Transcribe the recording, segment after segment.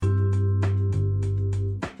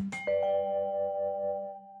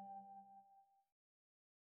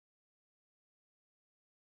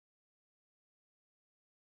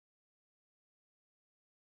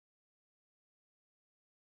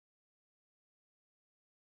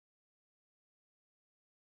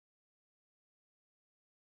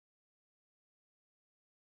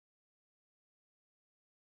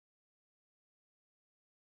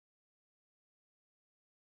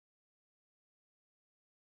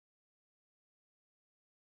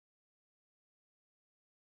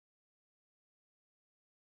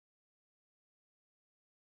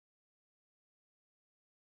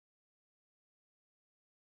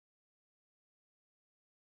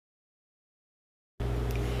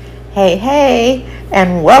Hey, hey,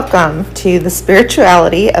 and welcome to the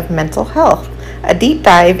spirituality of mental health, a deep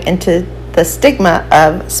dive into the stigma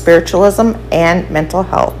of spiritualism and mental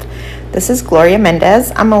health. This is Gloria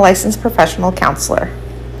Mendez. I'm a licensed professional counselor.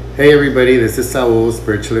 Hey everybody, this is Saul,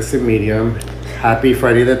 spiritualist and medium. Happy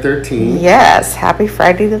Friday the 13th. Yes, happy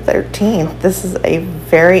Friday the 13th. This is a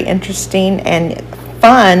very interesting and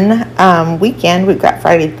fun weekend. We've got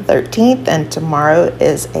Friday the 13th, and tomorrow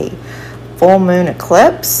is a full moon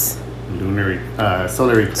eclipse.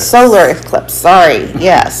 Solar eclipse, sorry,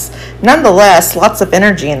 yes. Nonetheless, lots of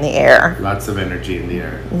energy in the air. Lots of energy in the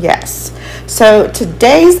air. Yes. So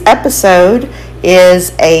today's episode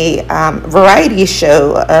is a variety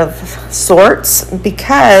show of sorts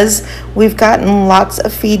because we've gotten lots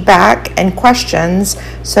of feedback and questions.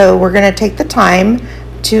 So we're going to take the time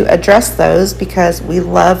to address those because we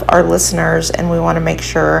love our listeners and we want to make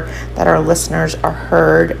sure that our listeners are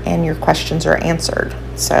heard and your questions are answered.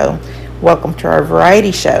 So welcome to our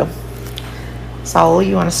variety show. Saul,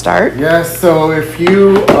 you want to start? Yes, so if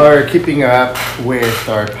you are keeping up with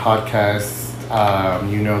our podcast,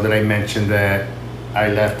 you know that I mentioned that I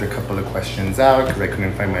left a couple of questions out because I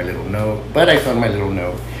couldn't find my little note, but I found my little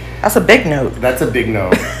note. That's a big note. That's a big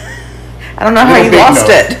note. I don't know how you lost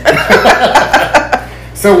it.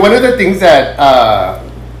 So one of the things that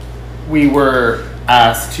we were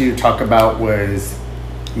asked to talk about was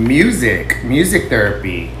music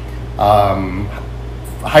therapy,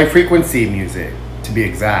 high frequency music to be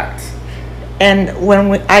exact. And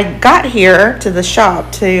when I got here to the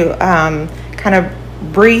shop to kind of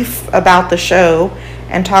brief about the show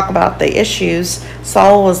and talk about the issues,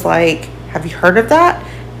 Saul was like, "Have you heard of that?"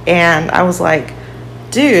 And I was like,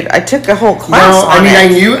 "Dude, I took a whole class on it." I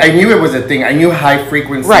knew it was a thing. I knew high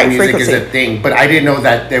frequency music is a thing, but I didn't know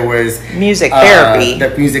that there was music therapy.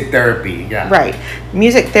 That music therapy, yeah. Right.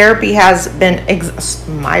 Music therapy has been,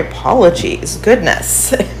 my apologies,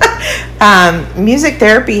 goodness. Music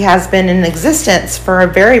therapy has been in existence for a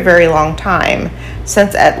very, very long time,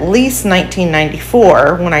 since at least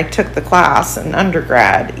 1994 when I took the class in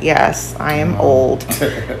undergrad. Yes, I am old.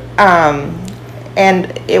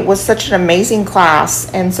 And it was such an amazing class.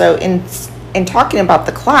 And so in talking about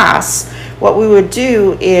the class, what we would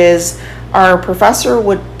do is our professor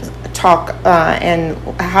would talk and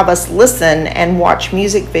have us listen and watch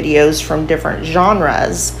music videos from different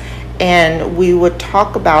genres. And we would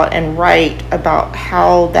talk about and write about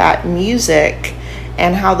how that music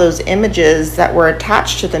and how those images that were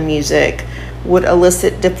attached to the music would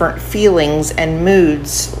elicit different feelings and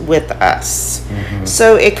moods with us. Mm-hmm.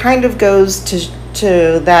 So it kind of goes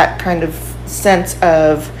to that kind of sense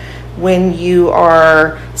of when you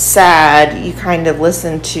are sad, you kind of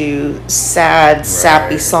listen to sad, right,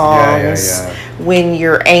 sappy songs. Yeah. When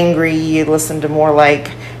you're angry, you listen to more like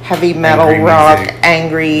heavy metal, angry rock, music.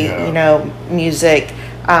 Angry, music.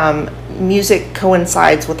 Music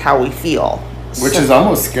coincides with how we feel. Which is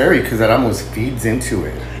almost scary because that almost feeds into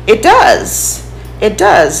it. It does.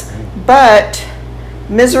 But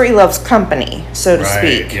misery loves company, so to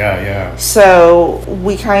speak. Yeah. So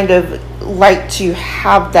we kind of like to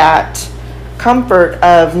have that comfort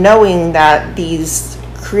of knowing that these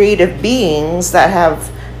creative beings that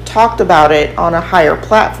have talked about it on a higher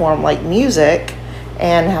platform like music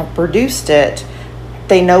and have produced it,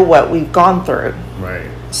 they know what we've gone through. Right.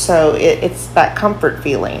 So it's that comfort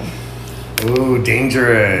feeling. Ooh,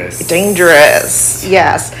 dangerous. Dangerous,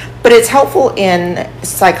 yes. But it's helpful in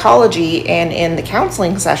psychology and in the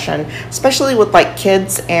counseling session, especially with like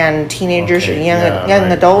kids and teenagers and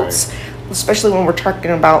young adults, especially when we're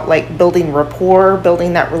talking about like building rapport,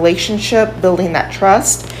 building that relationship, building that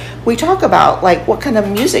trust. We talk about like, what kind of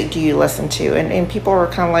music do you listen to? And people are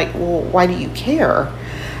kind of like, well, why do you care?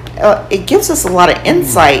 It gives us a lot of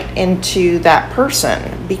insight into that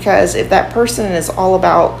person, because if that person is all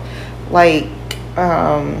about like,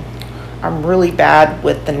 I'm really bad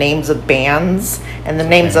with the names of bands and the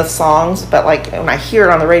names of songs, but like when I hear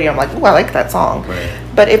it on the radio, I'm like, oh, I like that song. Right.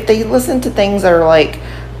 But if they listen to things that are like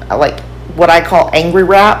what I call angry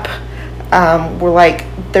rap, we're like,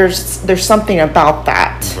 there's something about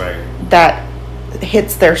that that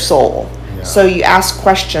hits their soul. Yeah. So you ask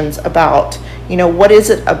questions about, what is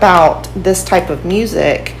it about this type of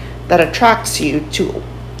music that attracts you to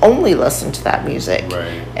only listen to that music.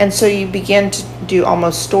 Right. And so you begin to do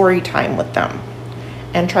almost story time with them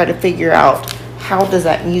and try to figure out how does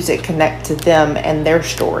that music connect to them and their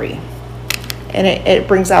story. And it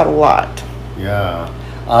brings out a lot. Yeah.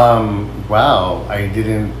 Wow, I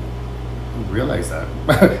didn't realize that.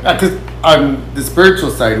 Because on the spiritual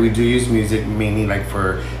side, we do use music mainly like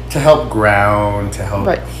to help ground, to help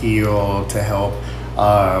heal, to help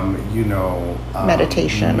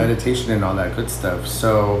meditation and all that good stuff.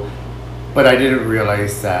 So, but I didn't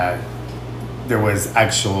realize that there was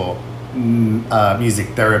actual music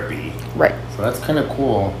therapy. Right. So that's kind of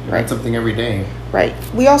cool. You learn something every day. Right.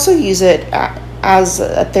 We also use it as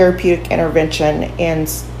a therapeutic intervention in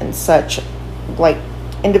such, like,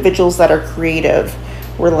 individuals that are creative.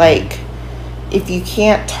 We're like, if you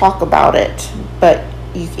can't talk about it, but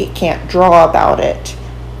you can't draw about it,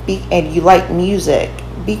 and you like music,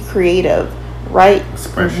 be creative.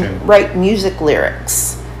 Write music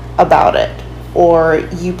lyrics about it, or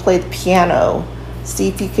you play the piano. See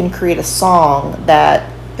if you can create a song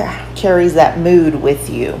that carries that mood with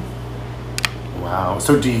you. Wow.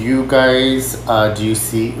 So do you guys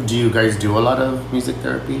do a lot of music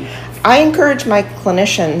therapy? I encourage my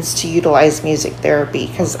clinicians to utilize music therapy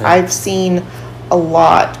because I've seen a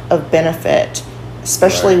lot of benefit,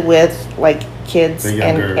 especially with like kids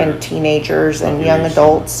and teenagers and young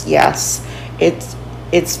adults. Yes.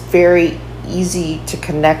 It's very easy to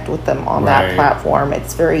connect with them on that platform.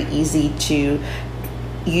 It's very easy to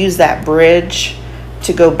use that bridge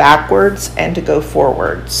to go backwards and to go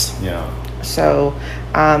forwards. Yeah. So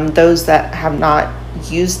those that have not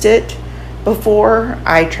used it before,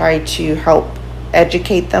 I try to help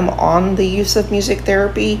educate them on the use of music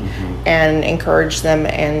therapy and encourage them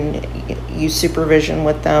and use supervision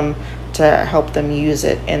with them to help them use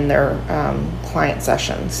it in their client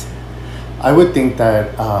sessions. I would think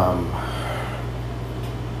that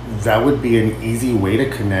that would be an easy way to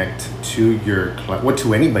connect to your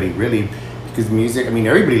to anybody really, because music, I mean,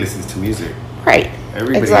 everybody listens to music. Right.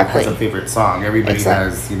 Everybody has a favorite song. Everybody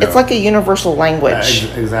has, It's like a universal language.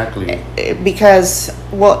 Exactly. Because,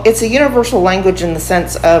 well, it's a universal language in the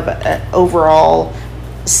sense of an overall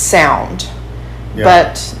sound. Yeah.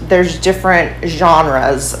 But there's different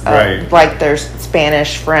genres. Like there's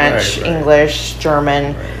Spanish, French, English,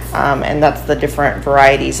 German, and that's the different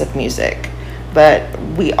varieties of music. But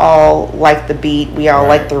we all like the beat. We all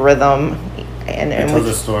like the rhythm. And it tells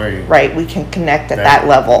a story. Right. We can connect at that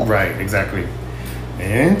level. Right. Exactly.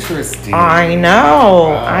 Interesting. I know.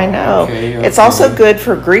 Wow. I know. Okay. It's also good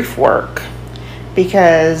for grief work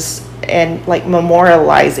because, and like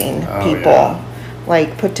memorializing people. Yeah.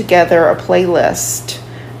 Like put together a playlist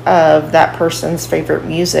of that person's favorite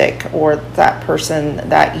music or that person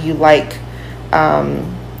that you like,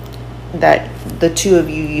 that the two of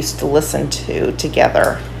you used to listen to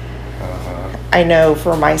together. I know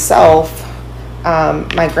for myself,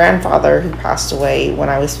 my grandfather who passed away when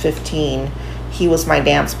I was 15, he was my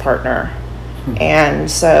dance partner. And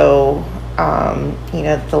so,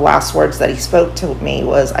 the last words that he spoke to me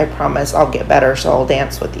was, "I promise I'll get better, so I'll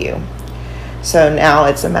dance with you." So now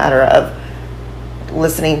it's a matter of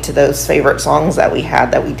listening to those favorite songs that we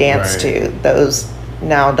had that we danced to. Those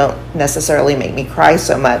now don't necessarily make me cry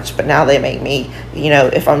so much, but now they make me,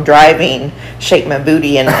 if I'm driving, shake my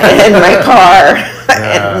booty in my car.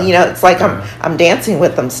 And, it's like I'm dancing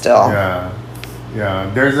with them still. Yeah.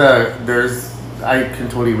 I can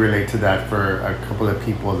totally relate to that for a couple of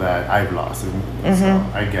people that I've lost. And so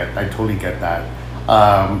I totally get that.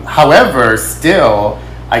 However, still,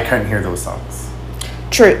 I can't hear those songs.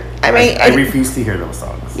 True. I mean, I refuse to hear those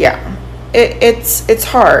songs. Yeah, it's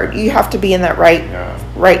hard. You have to be in that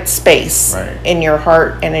right space in your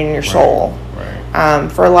heart and in your soul. Right.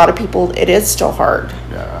 For a lot of people, it is still hard.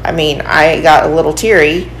 Yeah. I mean, I got a little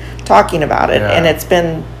teary talking about it, and it's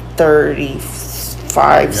been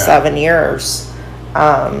 7 years.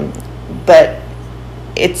 But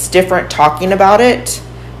it's different talking about it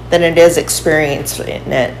than it is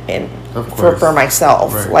experiencing it for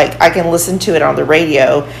myself. Right. Like I can listen to it on the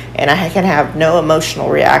radio and I can have no emotional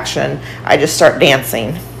reaction. I just start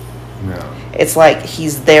dancing. Yeah. It's like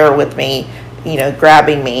he's there with me,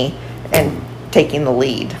 grabbing me and taking the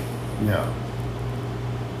lead. Yeah.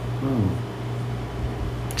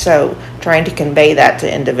 So trying to convey that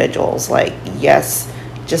to individuals, like, yes,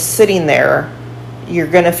 just sitting there, you're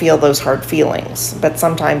going to feel those hard feelings, but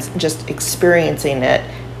sometimes just experiencing it,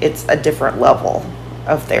 it's a different level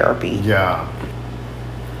of therapy. Yeah.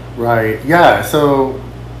 Right. Yeah. So,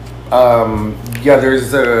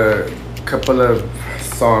 there's a couple of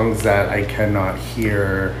songs that I cannot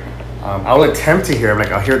hear. I'll attempt to hear,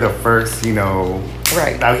 I'll hear the first, I'll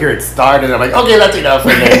hear it start, and I'm like, okay, that's enough,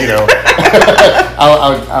 and then,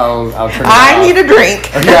 I'll turn it off. I need a drink.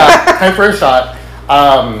 Yeah, time for a shot.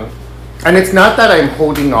 And it's not that I'm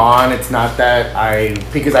holding on. It's not that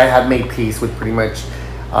because I have made peace with pretty much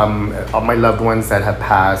all my loved ones that have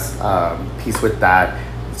passed, peace with that.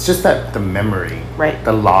 It's just that the memory,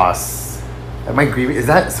 the loss. Am I grieving? Is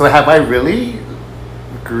that, so have I really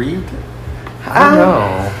grieved? I don't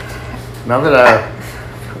know. Now that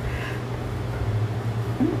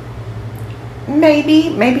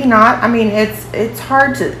maybe not. I mean, it's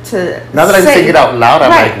hard to now that I'm saying it out loud, I'm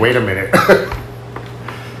like, wait a minute.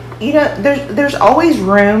 There's always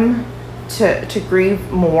room to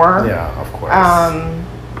grieve more. Yeah, of course.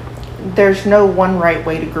 There's no one right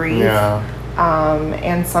way to grieve. Yeah.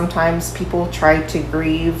 And sometimes people try to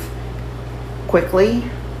grieve quickly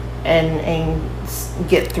and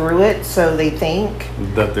get through it, so they think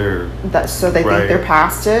that think they're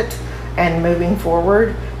past it and moving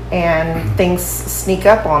forward, and things sneak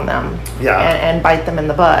up on them. Yeah. And bite them in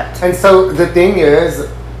the butt. And so the thing is,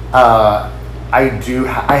 I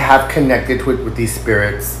have connected with these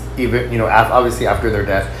spirits, even, obviously after their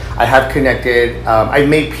death. I have connected, I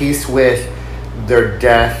made peace with their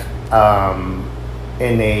death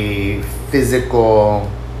in a physical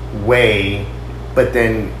way, but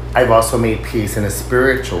then I've also made peace in a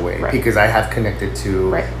spiritual way, because I have connected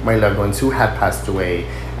to my loved ones who have passed away,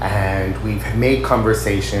 and we've had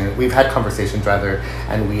conversations rather,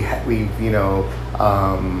 and we've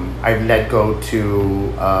I've let go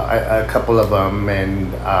to a couple of them,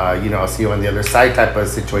 and I'll see you on the other side type of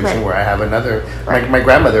situation, where I have another my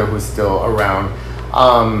grandmother who's still around.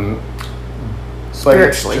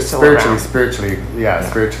 Spiritually,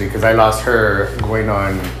 because I lost her going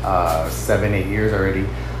on 7-8 years already.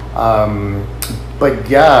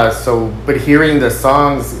 But hearing the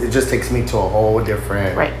songs, it just takes me to a whole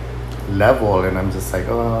different level, and I'm just like,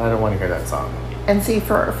 oh, I don't want to hear that song. And see,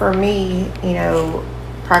 for me,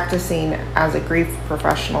 practicing as a grief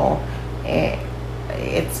professional,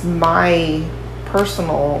 it's my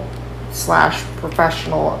personal /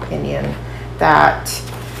 professional opinion that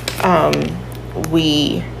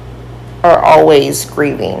we are always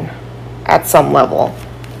grieving at some level.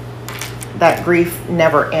 That grief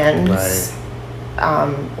never ends.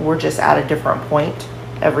 We're just at a different point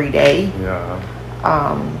every day.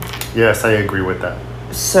 Yes, I agree with that.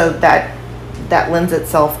 So that lends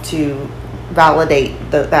itself to validate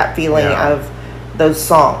that feeling of those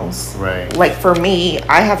songs. Like for me,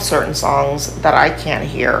 I have certain songs that I can't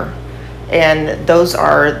hear, and those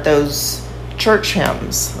are those church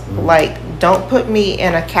hymns. Like, don't put me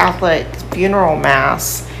in a Catholic funeral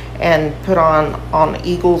mass and put on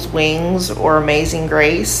Eagle's Wings or Amazing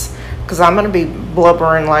Grace, because I'm going to be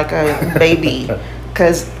blubbering like a baby,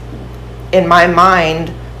 because in my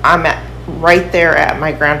mind I'm right there at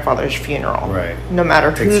my grandfather's funeral. No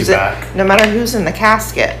matter who's in the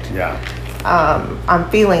casket. I'm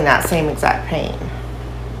feeling that same exact pain.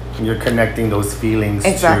 You're connecting those feelings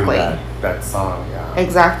to that song.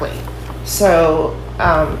 Exactly. So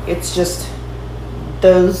it's just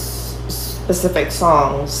those specific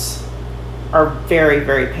songs are very,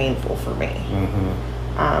 very painful for me.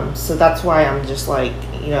 So that's why I'm just like,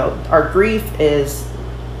 our grief is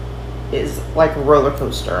like a roller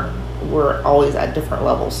coaster. We're always at different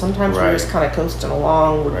levels. Sometimes we're just kind of coasting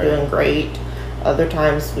along, we're doing great. Other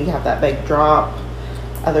times we have that big drop.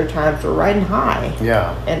 Other times we're riding high.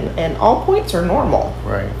 And all points are normal.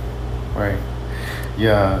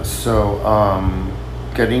 So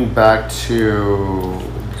getting back to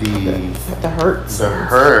the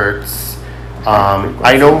hurts.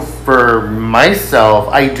 I know for myself,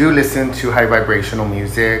 I do listen to high vibrational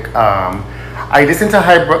music. I listen to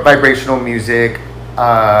high vibrational music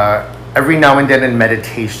every now and then in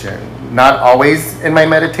meditation. Not always in my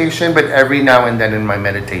meditation, but every now and then in my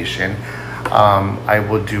meditation. I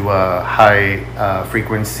will do a high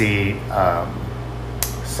frequency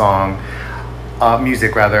song.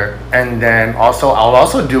 Music rather, and then I'll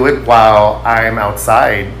also do it while I'm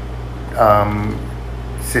outside,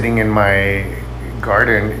 sitting in my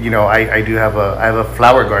garden. I have a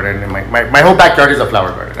flower garden in my whole backyard is a flower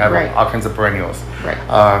garden. I have all kinds of perennials,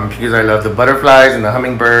 because I love the butterflies and the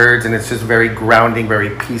hummingbirds, and it's just very grounding, very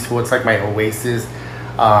peaceful. It's like my oasis,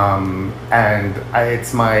 and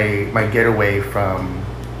it's my getaway from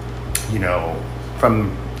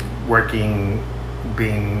working,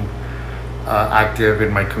 being active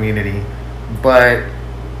in my community, but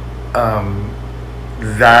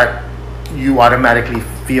that you automatically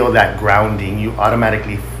feel that grounding. You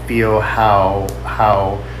automatically feel how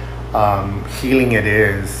healing it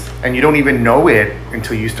is, and you don't even know it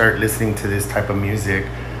until you start listening to this type of music.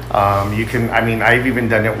 I've even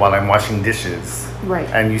done it while I'm washing dishes,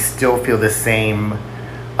 and you still feel the same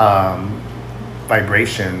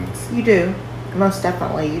vibrations. You do, most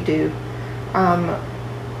definitely you do.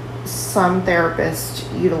 Some therapists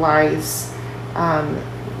utilize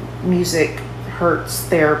music hurts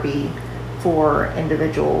therapy for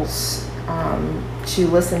individuals to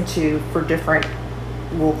listen to for different,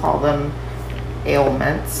 we'll call them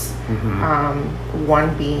ailments.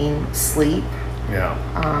 One being sleep,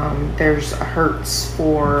 Yeah. There's hertz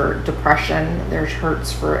for depression. There's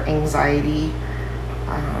hertz for anxiety.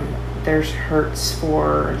 There's hertz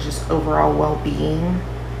for just overall well-being.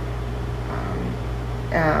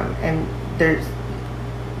 And there's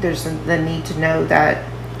the need to know that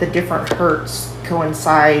the different hertz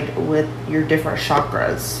coincide with your different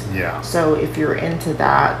chakras. Yeah. So if you're into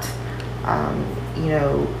that,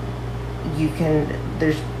 you can,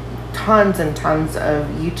 there's tons and tons of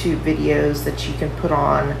YouTube videos that you can put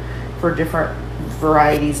on for different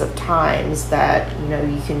varieties of times that,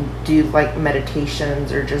 you can do like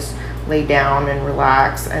meditations or just lay down and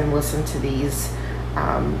relax and listen to these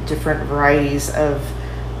different varieties of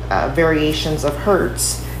variations of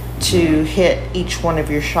hertz to hit each one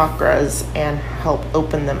of your chakras and help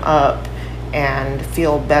open them up and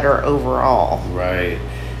feel better overall. Right.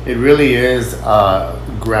 It really is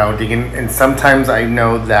grounding. And sometimes I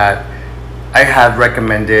know that I have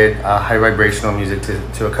recommended high vibrational music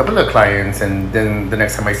to a couple of clients, and then the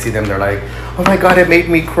next time I see them, they're like, "Oh my God, it made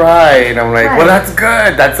me cry." And I'm like, "Well, that's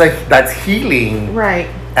good. That's healing." Right.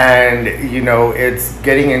 And it's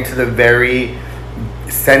getting into the very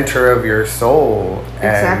center of your soul.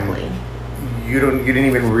 Exactly. And you didn't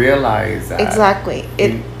even realize that. Exactly.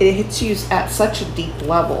 It hits you at such a deep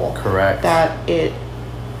level. Correct. That it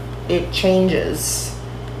changes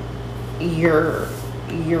your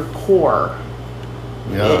core.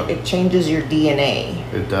 Yeah. It changes your DNA.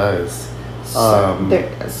 It does. So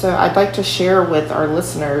I'd like to share with our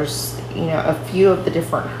listeners, a few of the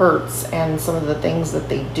different hertz and some of the things that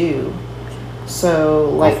they do. So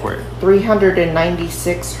like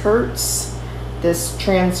 396 hertz, this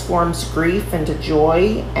transforms grief into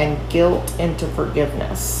joy and guilt into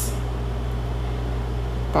forgiveness.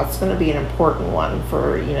 That's going to be an important one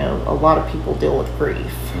for, a lot of people deal with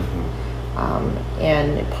grief. Mm-hmm.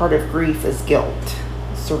 And part of grief is guilt,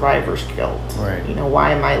 survivor's guilt. Right.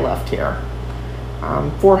 Why am I left here?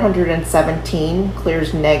 417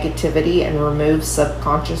 clears negativity and removes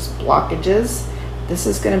subconscious blockages. This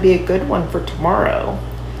is going to be a good one for tomorrow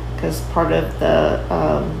because part of the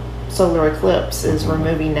solar eclipse is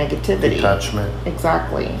removing negativity. Detachment.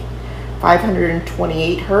 Exactly.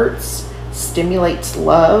 528 hertz stimulates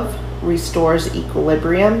love, restores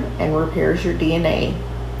equilibrium, and repairs your DNA.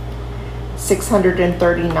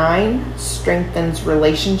 639 strengthens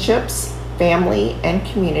relationships, family, and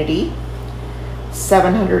community.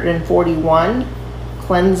 741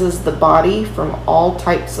 cleanses the body from all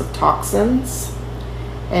types of toxins.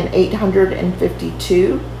 And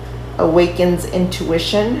 852 awakens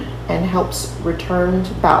intuition and helps return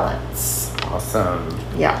to balance. Awesome.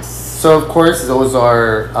 Yes. So of course those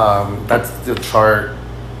are that's the chart,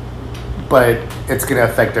 but it's going to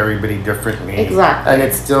affect everybody differently. Exactly. And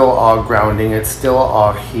it's still all grounding. It's still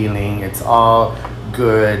all healing. It's all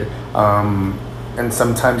good. And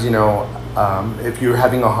sometimes, if you're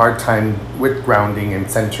having a hard time with grounding and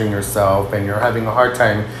centering yourself, and you're having a hard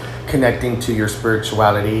time connecting to your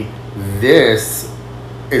spirituality, this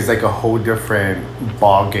is like a whole different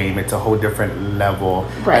ball game. It's a whole different level.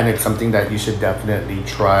 Right. And it's something that you should definitely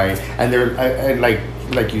try. And and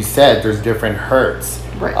like you said, there's different hertz.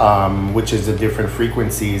 Right. Which is the different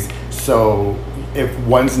frequencies. So if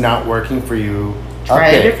one's not working for you, try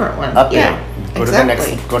a different one. Up yeah, it. Go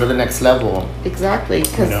exactly. Go to the next level. Exactly,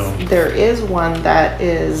 because there is one that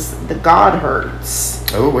is the God hertz.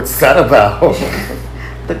 Oh, what's that about?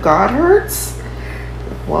 The God hertz?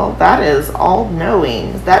 Well, that is all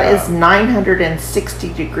knowing. That is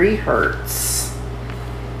 960 degree hertz.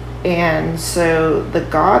 And so the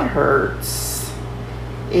God hertz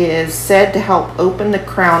is said to help open the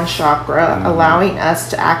crown chakra, allowing us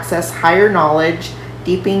to access higher knowledge,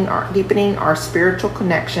 deepening our spiritual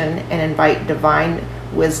connection, and invite divine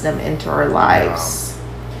wisdom into our lives.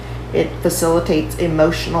 Wow. It facilitates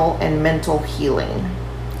emotional and mental healing.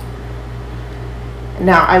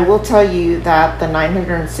 Now, I will tell you that the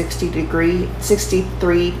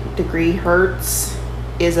 63 degree hertz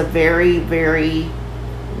is a very, very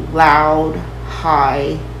loud,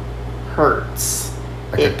 high hertz.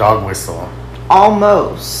 Like a dog whistle.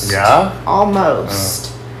 Almost. Yeah?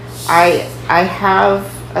 Almost. I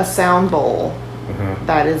have a sound bowl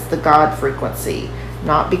that is the God frequency.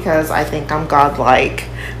 Not because I think I'm godlike,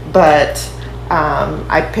 but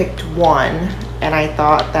I picked one, and I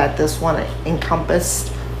thought that this one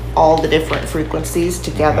encompassed all the different frequencies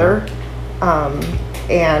together.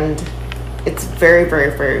 And it's very, very,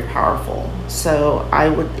 very powerful. So I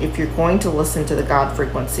would, if you're going to listen to the God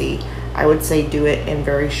frequency, I would say do it in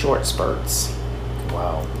very short spurts.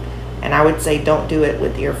 Wow. And I would say don't do it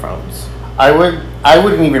with earphones. I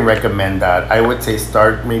wouldn't even recommend that. I would say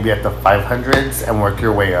start maybe at the 500s and work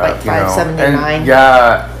your way up. Like 579. And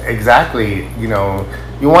yeah, exactly. You know,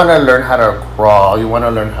 you want to learn how to crawl. You want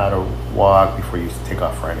to learn how to walk before you take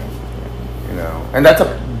off running. You know, and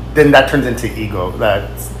then that turns into ego.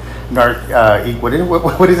 That's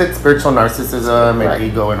what is it? Spiritual narcissism and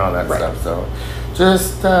ego and all that stuff. So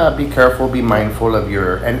just be careful, be mindful of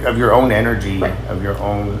your own energy, of your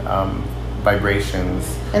own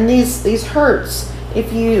vibrations. And these hurts,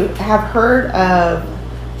 if you have heard of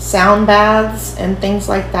sound baths and things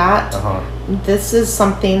like that, this is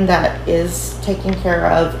something that is taken care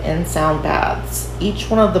of in sound baths. Each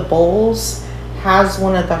one of the bowls has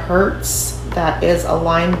one of the hurts that is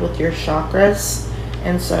aligned with your chakras.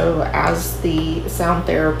 And so as the sound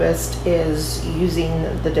therapist is using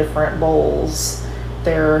the different bowls,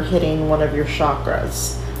 they're hitting one of your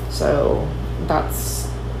chakras. So that's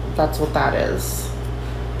what that is.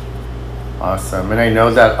 Awesome. And I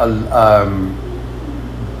know that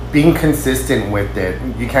being consistent with it,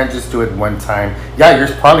 you can't just do it one time. Yeah, you're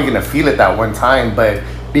probably going to feel it that one time, but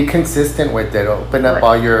be consistent with it. Open up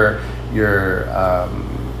all your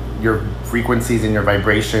frequencies and your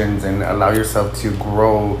vibrations and allow yourself to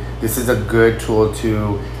grow. This is a good tool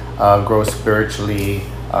to grow spiritually,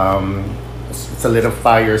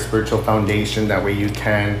 solidify your spiritual foundation. That way you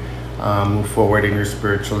can move forward in your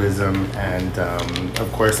spiritualism. And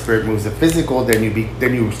of course, spirit moves the physical. Then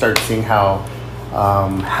you start seeing how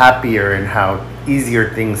happier and how easier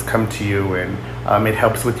things come to you, and it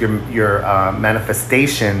helps with your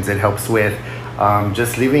manifestations. It helps with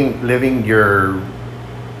just living your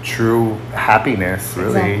true happiness,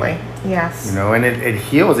 really. Exactly. Yes. You know, and it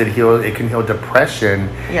heals. It can heal depression.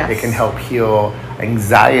 Yes. It can help heal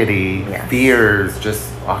anxiety, fears,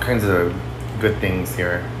 just all kinds of good things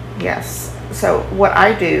here. Yes. So what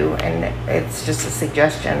I do, and it's just a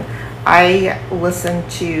suggestion, I listen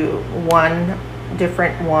to one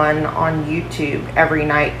different one on YouTube every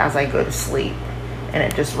night as I go to sleep, and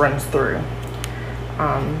it just runs through.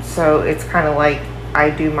 So it's kind of like I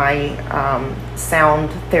do my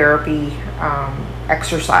sound therapy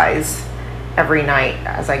exercise every night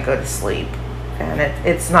as I go to sleep. And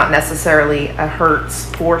it's not necessarily a hertz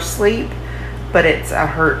for sleep, but it's a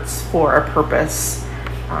hertz for a purpose.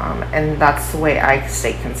 And that's the way I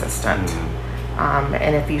stay consistent.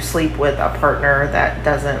 And if you sleep with a partner that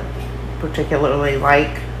doesn't particularly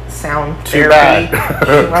like sound therapy,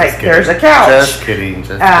 like there's a couch. Just kidding.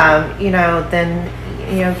 You know, then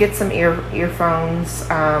get some earphones.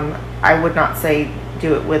 I would not say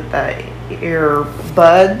do it with the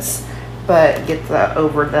earbuds, but get the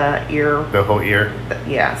over the ear. The whole ear.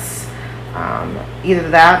 Yes. Either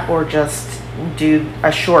that or just do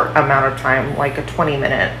a short amount of time, like a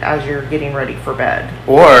 20-minute, as you're getting ready for bed.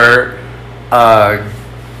 Or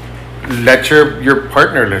let your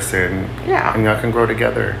partner listen. Yeah. And y'all can grow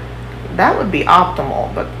together. That would be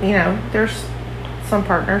optimal, but there's some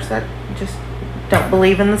partners that just don't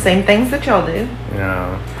believe in the same things that y'all do.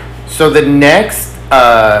 Yeah. So the next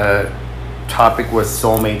topic was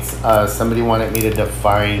soulmates. Somebody wanted me to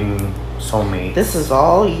define soulmate. This is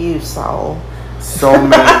all you, Saul.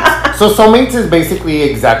 Soulmate. So soulmates is basically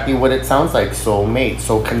exactly what it sounds like. Soulmate.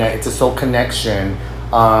 It's a soul connection.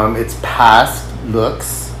 It's past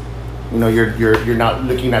looks. You're not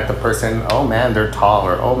looking at the person, oh man, they're tall,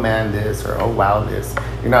 or oh man, this, or oh wow, this.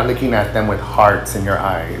 You're not looking at them with hearts in your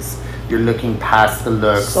eyes. You're looking past the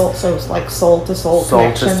looks. So it's like soul to soul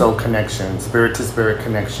connection. Soul to soul connection, spirit to spirit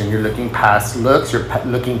connection. You're looking past looks. You're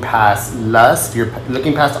looking past lust. You're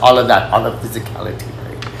looking past all of that, all of physicality,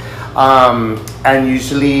 right? And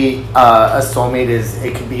usually, a soulmate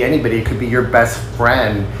it could be anybody. It could be your best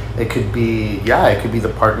friend. It could be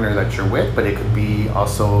the partner that you're with, but it could be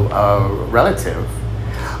also a relative.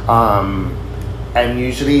 And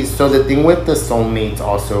usually, so the thing with the soulmates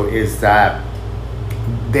also is that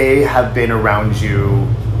they have been around you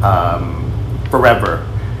forever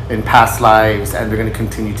in past lives, and they're going to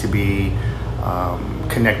continue to be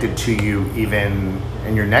connected to you even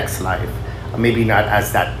in your next life. Maybe not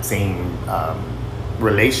as that same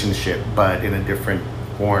relationship, but in a different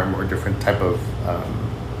form or different type of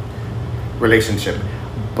relationship.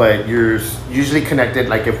 But you're usually connected.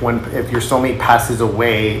 Like if your soulmate passes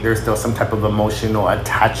away, there's still some type of emotional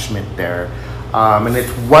attachment there, and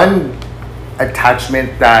it's one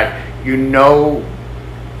attachment that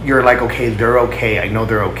you're like, okay, they're okay, I know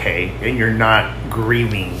they're okay, and you're not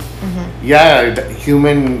grieving.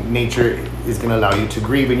 Human nature is going to allow you to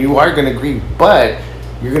grieve, and you are going to grieve, but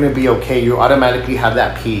you're going to be okay. You automatically have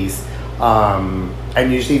that peace,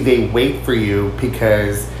 and usually they wait for you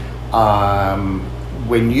because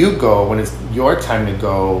when it's your time to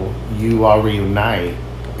go, you all reunite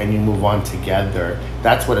and you move on together.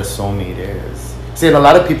 That's what a soulmate is. See, and a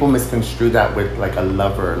lot of people misconstrue that with like a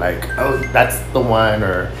lover, like, oh, that's the one,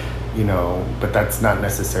 or, you know, but that's not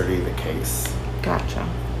necessarily the case. Gotcha.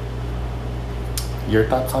 Your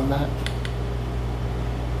thoughts on that?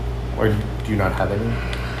 Or do you not have any?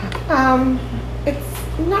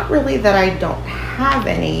 It's not really that I don't have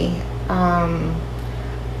any.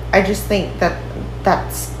 I just think that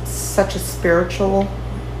that's such a spiritual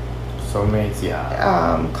Soulmates,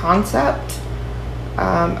 yeah. Concept.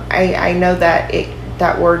 I know that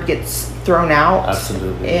that word gets thrown out.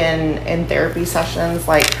 Absolutely. in therapy sessions,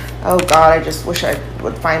 like, oh God, I just wish I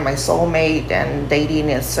would find my soulmate, and dating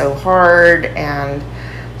is so hard, and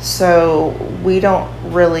so we don't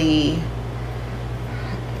really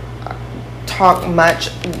talk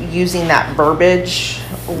much using that verbiage.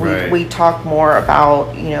 Right. We talk more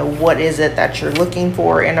about, you know, what is it that you're looking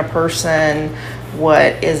for in a person?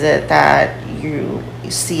 What is it that you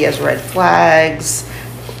see as red flags?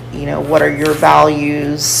 You know, what are your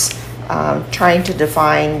values? Trying to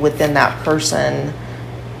define within that person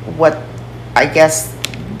what I guess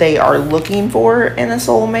they are looking for in a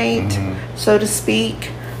soulmate, so to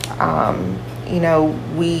speak. You know,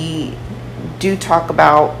 we do talk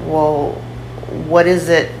about, well, what is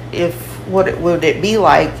it what would it be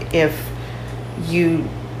like if you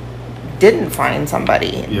didn't find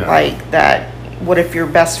somebody like that? What if your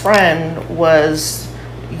best friend was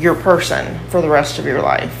your person for the rest of your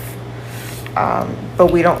life?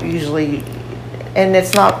 But we don't usually, and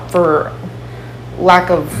it's not for lack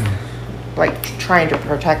of like trying to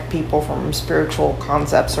protect people from spiritual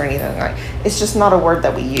concepts or anything like. It's just not a word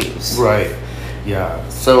that we use. Right. Yeah.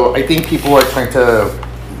 So I think people are trying to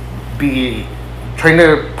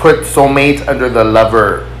put soulmates under the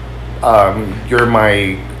lover. You're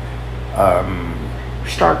my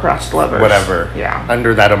star-crossed lovers. Whatever. Yeah.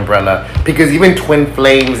 Under that umbrella, because even twin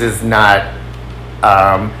flames is not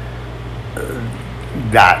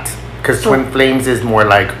that. Because twin flames is more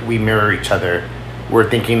like we mirror each other. We're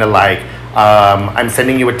thinking alike. I'm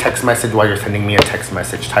sending you a text message while you're sending me a text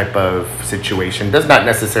message type of situation. Does not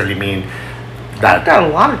necessarily mean that. I've got a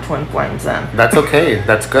lot of twin flames then. That's okay.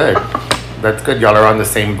 That's good. That's good. Y'all are on the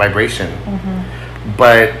same vibration.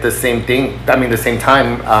 But the same thing, the same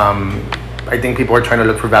time, I think people are trying to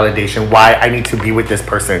look for validation. Why I need to be with this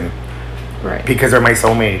person. Right. Because they're my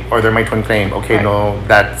soulmate or they're my twin flame. Okay, right. No,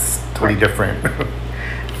 that's totally different.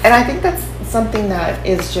 And I think that's something that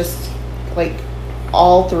is just like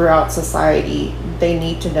all throughout society. They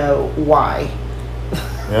need to know why.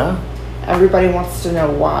 Yeah. Everybody wants to know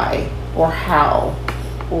why or how,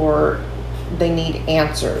 or they need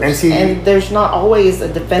answers. And there's not always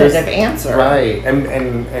a definitive answer. Right.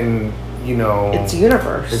 And you know, it's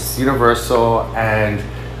universe. It's universal, and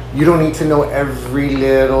you don't need to know every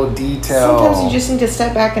little detail. Sometimes you just need to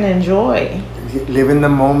step back and enjoy. Live in the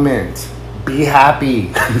moment. Be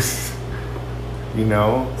happy. You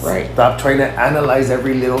know? Right. Stop trying to analyze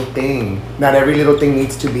every little thing. Not every little thing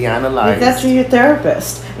needs to be analyzed. If that's your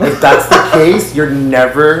therapist. If that's the case, you're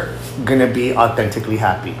never gonna be authentically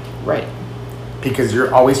happy. Right. Because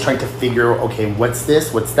you're always trying to figure, okay, what's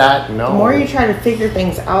this? What's that? No. The more you try to figure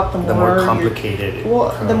things out, the more complicated it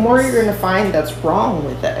becomes. The more you're going to find that's wrong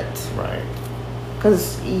with it. Right.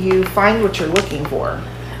 Because you find what you're looking for.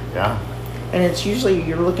 Yeah. And it's usually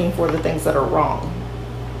you're looking for the things that are wrong.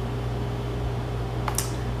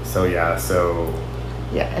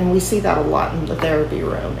 Yeah, and we see that a lot in the therapy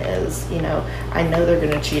room is, you know, I know they're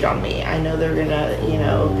going to cheat on me. I know they're going to, you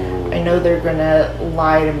know, I know they're going to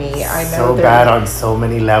lie to me. I know so bad on so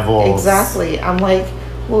many levels. Exactly. I'm like,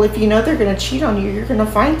 well, if you know they're going to cheat on you, you're going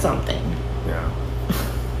to find something. Yeah.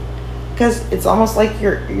 Because it's almost like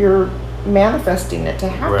you're manifesting it to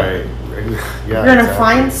happen. Right. Yeah, you're going to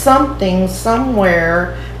find something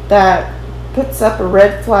somewhere that puts up a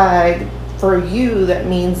red flag for you that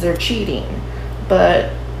means they're cheating.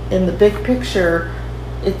 But in the big picture,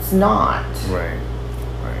 it's not. Right.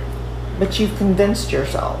 But you've convinced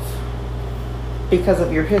yourself because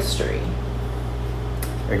of your history.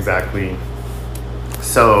 Exactly.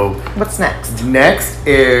 So what's next? Next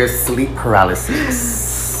is sleep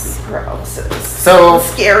paralysis. Sleep paralysis. So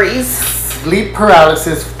scaries. Sleep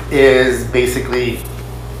paralysis is basically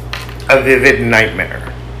a vivid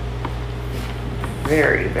nightmare.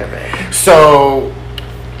 Very vivid. So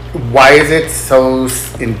why is it so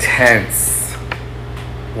intense?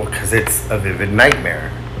 Well, because it's a vivid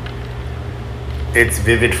nightmare. It's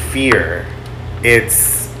vivid fear.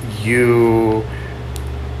 It's you.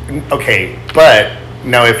 Okay, but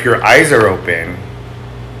now if your eyes are open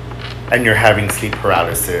and you're having sleep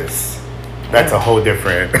paralysis, that's a whole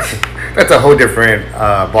different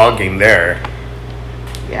ball game there.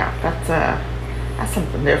 Yeah, that's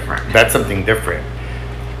something different. That's something different.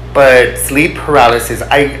 But sleep paralysis,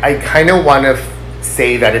 I kind of want to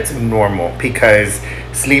say that it's normal, because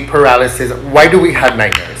sleep paralysis, why do we have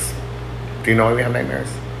nightmares? Do you know why we have nightmares?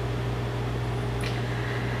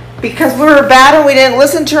 Because we were bad and we didn't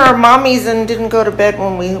listen to our mommies and didn't go to bed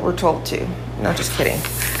when we were told to. No, just kidding.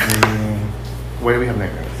 Why do we have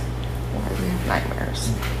nightmares? Why do we have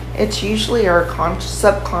nightmares? It's usually our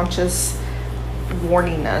subconscious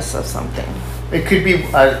warning us of something. It could be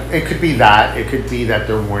that. It could be that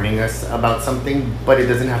they're warning us about something, but it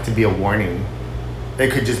doesn't have to be a warning.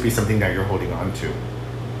 It could just be something that you're holding on to.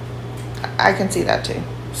 I can see that too.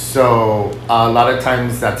 So a lot of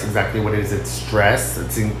times that's exactly what it is. It's stress.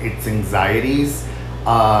 It's anxieties.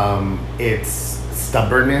 It's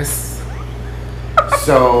stubbornness.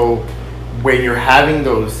 So when you're having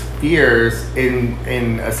those fears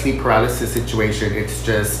in a sleep paralysis situation, it's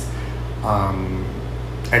just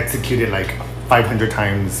executed like 500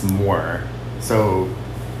 times more. So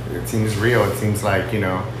it seems real. It seems like,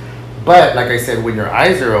 but like I said, when your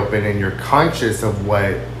eyes are open and you're conscious of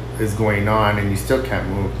what is going on and you still can't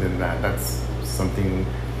move, then that's something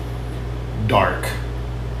dark.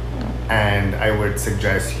 And I would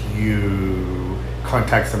suggest you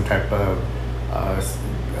contact some type of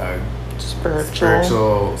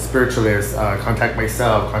spiritualist, contact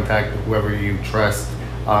myself, contact whoever you trust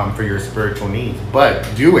for your spiritual needs. But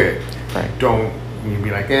do it. Right. Don't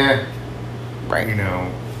be like, right.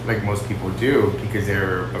 Like most people do, because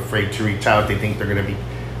they're afraid to reach out. They think they're going to be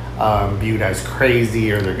viewed as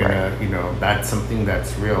crazy, or they're going to, that's something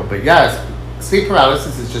that's real. But yes, sleep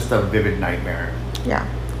paralysis is just a vivid nightmare. Yeah.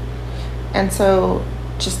 And so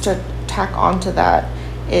just to tack onto that,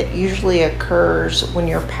 it usually occurs when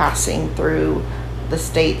you're passing through the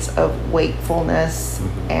states of wakefulness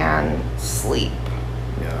and sleep.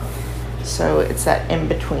 Yeah. So it's that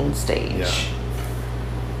in-between stage. Yeah.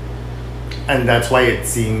 And that's why it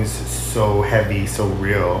seems so heavy, so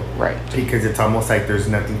real. Right. Because it's almost like there's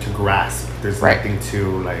nothing to grasp. There's nothing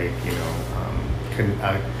to, like,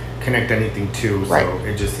 connect anything to. Right. So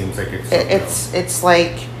it just seems like it's it's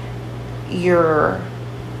like you're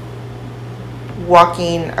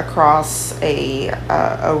walking across a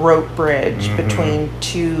rope bridge between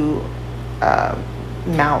two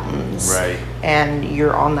mountains. Right. And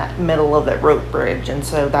you're on that middle of that rope bridge, and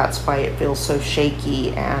so that's why it feels so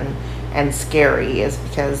shaky and scary, is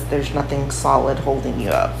because there's nothing solid holding you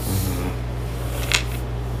up.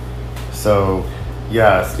 So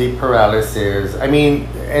yeah, sleep paralysis, I mean,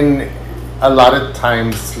 and a lot of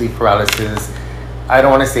times sleep paralysis, I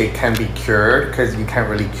don't want to say it can be cured, because you can't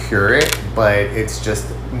really cure it, but it's just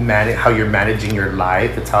how you're managing your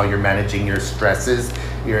life. It's how you're managing your stresses,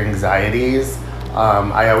 your anxieties.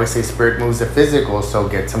 I always say spirit moves the physical, so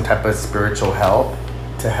get some type of spiritual help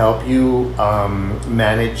to help you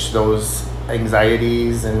manage those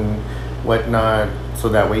anxieties and whatnot, so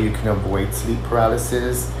that way you can avoid sleep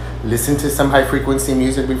paralysis. Listen to some high frequency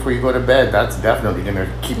music before you go to bed. That's definitely going to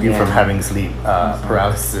keep you from having sleep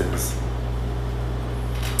paralysis.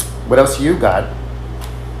 What else you got?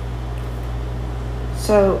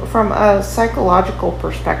 So from a psychological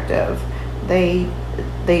perspective, they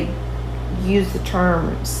use the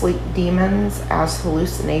term sleep demons as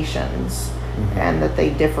hallucinations, and that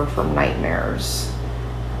they differ from nightmares.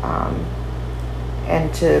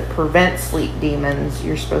 And to prevent sleep demons,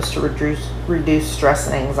 you're supposed to reduce stress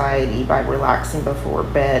and anxiety by relaxing before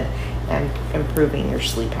bed and improving your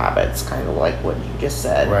sleep habits, kind of like what you just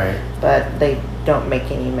said. Right. But they don't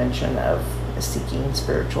make any mention of seeking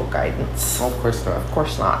spiritual guidance. Oh, of course not. Of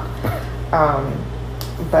course not.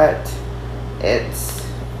 But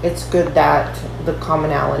it's good that the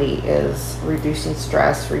commonality is reducing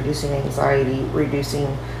stress, reducing anxiety,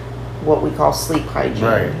 reducing what we call sleep hygiene.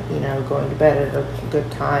 Right. Going to bed at a good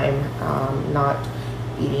time, not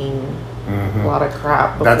eating a lot of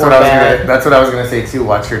crap before bed. That's what I was gonna say too.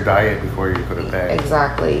 Watch your diet before you go to bed.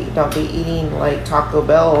 Exactly. Don't be eating like Taco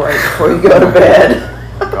Bell right before you go to bed.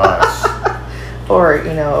 Gosh. Or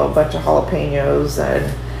a bunch of jalapenos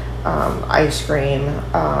and ice cream.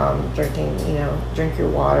 Drink your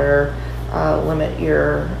water. Limit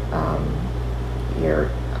your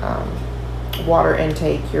water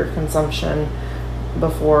intake, your consumption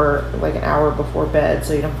before, like, an hour before bed,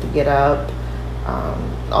 so you don't have to get up.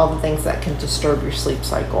 All the things that can disturb your sleep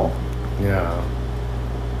cycle. Yeah.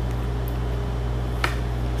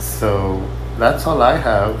 So that's all I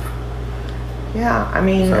have. Yeah, I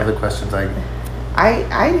mean. So other questions I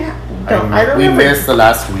don't. We missed the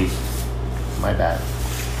last week. My bad.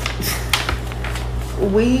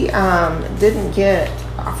 We didn't get,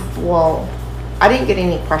 well, I didn't get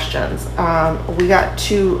any questions. We got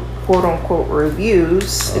 2 quote-unquote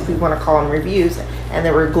reviews, if we want to call them reviews, and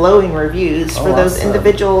they were glowing reviews for those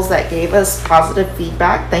individuals that gave us positive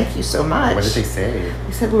feedback. Thank you so much. What did they say?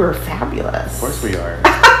 They said we were fabulous. Of course we are.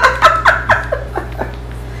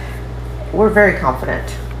 We're very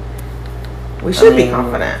confident. We should be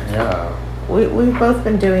confident. Yeah. We've both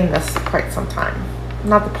been doing this quite some time.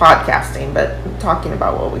 Not the podcasting, but talking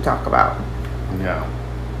about what we talk about. Yeah.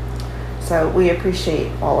 So we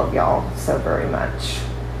appreciate all of y'all so very much.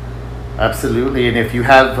 Absolutely. And if you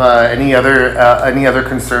have any other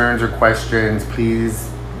concerns or questions, please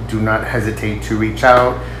do not hesitate to reach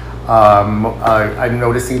out. I'm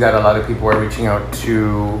noticing that a lot of people are reaching out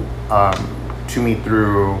to me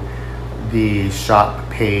through the shop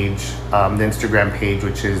page, the Instagram page,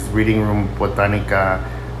 which is Reading Room Botanica.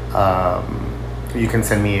 You can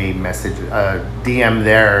send me a message, DM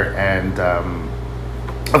there, and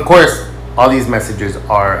of course, all these messages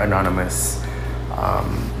are anonymous,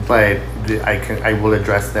 but I will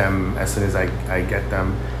address them as soon as I get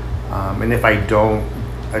them. And if I don't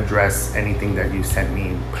address anything that you sent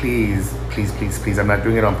me, please, I'm not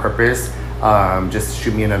doing it on purpose. Just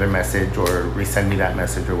shoot me another message or resend me that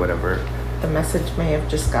message or whatever. The message may have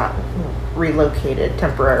just gotten relocated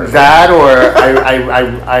temporarily. That, or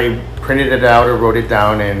I printed it out or wrote it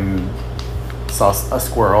down and saw a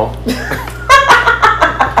squirrel.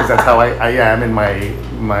 Because that's how I am in my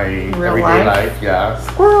Real everyday life? life. Yeah.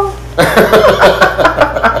 Squirrel.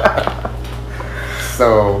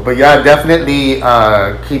 So, but yeah, definitely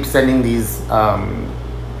keep sending these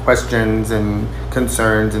questions and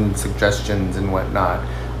concerns and suggestions and whatnot.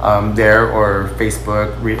 There or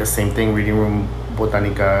Facebook, the same thing, Reading Room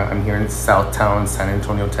Botanica. I'm here in Southtown, San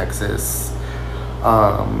Antonio, Texas.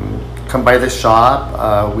 Come by the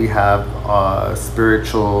shop. We have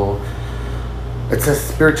it's a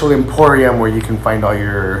spiritual emporium where you can find all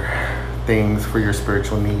your things for your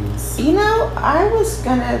spiritual needs. You know, I was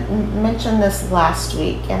gonna mention this last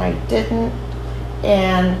week and I didn't.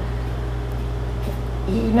 And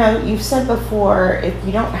you know, you've said before, if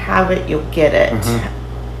you don't have it, you'll get it.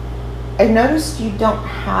 Mm-hmm. I noticed you don't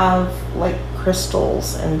have like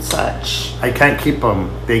crystals and such. I can't keep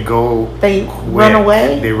them. They run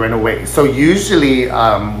away? They run away. So usually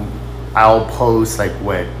I'll post like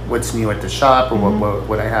what's new at the shop or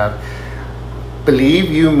what I have.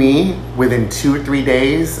 Believe you me, within 2 or 3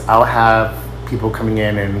 days, I'll have people coming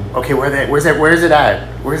in and, okay, where is it at?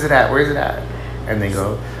 And they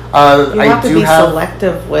go, you have to be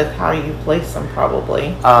selective with how you place them,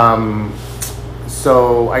 probably.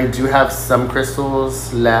 So I do have some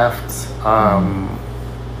crystals left,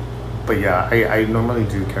 but yeah, I normally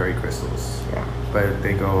do carry crystals. Yeah. But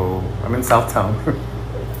they go, I'm in Southtown.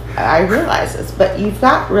 I realize this, but you've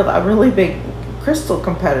got a really big crystal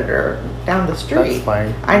competitor down the street. That's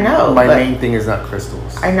fine. I know. My main thing is not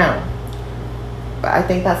crystals. I know. But I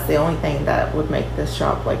think that's the only thing that would make this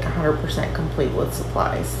shop like 100% complete with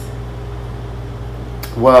supplies.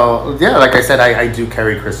 Well, yeah, like I said, I do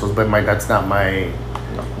carry crystals, but that's not my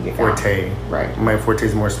forte. Right. My forte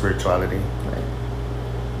is more spirituality. Right.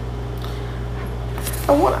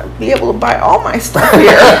 I want to be able to buy all my stuff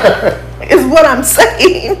here, is what I'm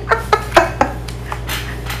saying.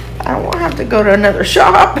 I won't have to go to another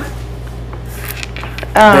shop.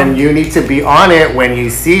 Then you need to be on it when you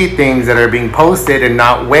see things that are being posted and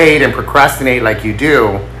not wait and procrastinate like you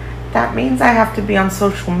do. That means I have to be on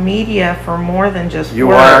social media for more than just you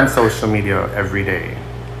work. You are on social media every day.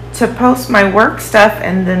 To post my work stuff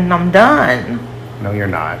and then I'm done. No, you're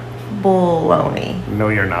not. Baloney. No,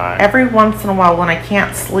 you're not. Every once in a while when I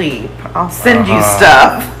can't sleep, I'll send you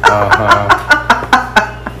stuff.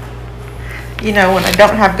 You know, when I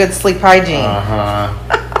don't have good sleep hygiene.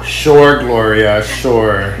 Sure, Gloria,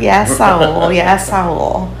 sure. Yes, I will. Yes, I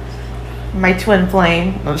will. My twin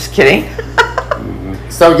flame. I'm just kidding.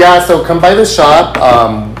 So yeah, so come by the shop.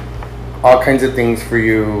 All kinds of things for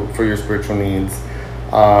you, for your spiritual needs.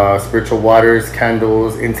 Spiritual waters,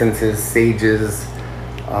 candles, incenses, sages,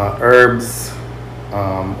 herbs,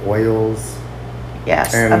 oils.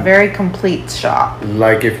 Yes, and a very complete shop.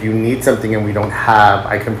 Like if you need something and we don't have,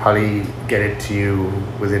 I can probably get it to you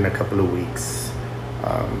within a couple of weeks.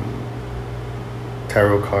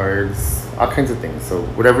 Tarot cards, all kinds of things. So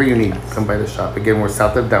whatever you need, come by the shop. Again, we're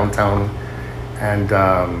south of downtown, and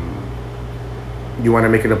you want to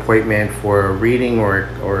make an appointment for a reading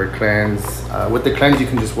or a cleanse. With the cleanse, you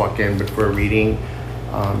can just walk in, but for a reading,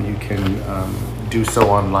 you can do so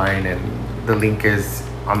online, and the link is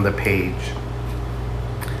on the page.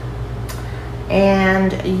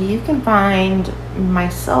 And you can find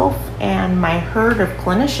myself and my herd of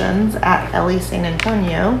clinicians at LA San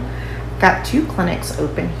Antonio. Got 2 clinics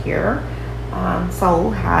open here.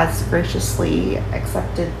 Saul has graciously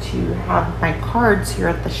accepted to have my cards here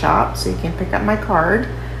at the shop, so you can pick up my card.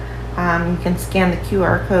 You can scan the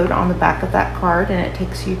QR code on the back of that card, and it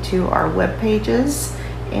takes you to our web pages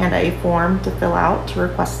and a form to fill out to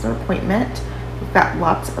request an appointment. We've got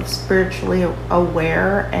lots of spiritually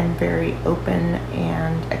aware and very open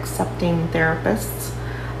and accepting therapists.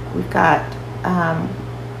 We've got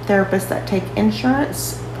therapists that take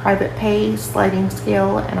insurance, private pay, sliding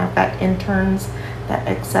scale, and I've got interns that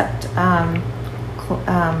accept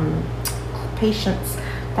patients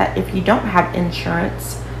that if you don't have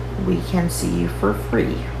insurance, we can see you for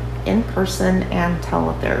free, in person and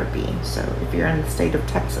teletherapy. So if you're in the state of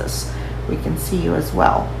Texas, we can see you as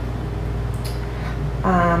well.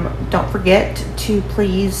 Don't forget to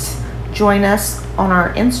please join us on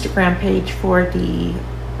our Instagram page for the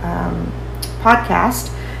podcast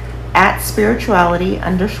at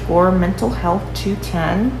spirituality_mental health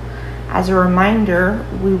 210. As a reminder,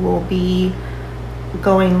 we will be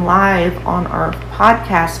going live on our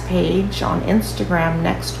podcast page on Instagram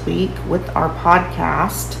next week with our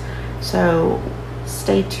podcast. So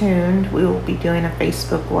stay tuned. We will be doing a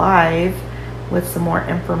Facebook Live with some more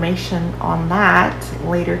information on that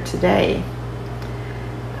later today.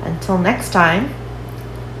 Until next time,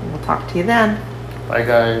 we'll talk to you then. Bye,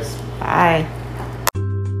 guys. Bye.